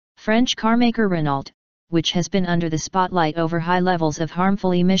French carmaker Renault, which has been under the spotlight over high levels of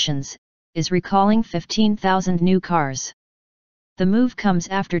harmful emissions, is recalling 15,000 new cars. The move comes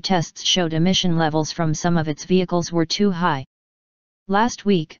after tests showed emission levels from some of its vehicles were too high. Last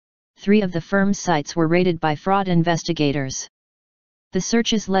week, 3 of the firm's sites were raided by fraud investigators. The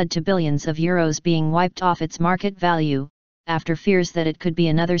searches led to billions of euros being wiped off its market value, after fears that it could be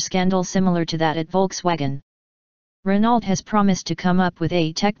another scandal similar to that at Volkswagen. Renault has promised to come up with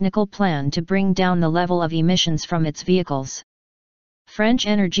a technical plan to bring down the level of emissions from its vehicles. French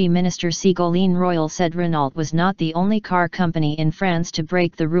Energy Minister Segolene Royal said Renault was not the only car company in France to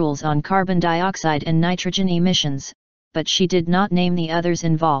break the rules on carbon dioxide and nitrogen emissions, but she did not name the others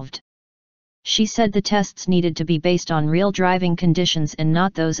involved. She said the tests needed to be based on real driving conditions and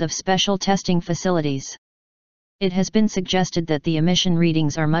not those of special testing facilities. It has been suggested that the emission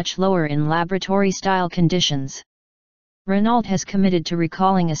readings are much lower in laboratory-style conditions. Renault has committed to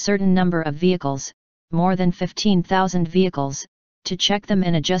recalling a certain number of vehicles, more than 15,000 vehicles, to check them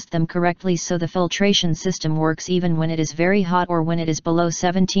and adjust them correctly so the filtration system works even when it is very hot or when it is below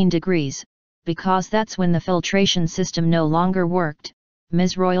 17 degrees, because that's when the filtration system no longer worked,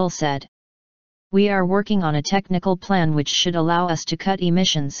 Ms. Royal said. We are working on a technical plan which should allow us to cut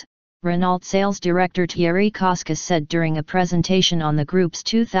emissions, Renault sales director Thierry Coscas said during a presentation on the group's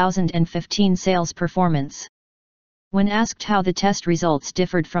 2015 sales performance. When asked how the test results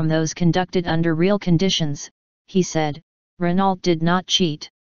differed from those conducted under real conditions, he said, Renault did not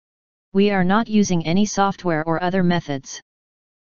cheat. We are not using any software or other methods.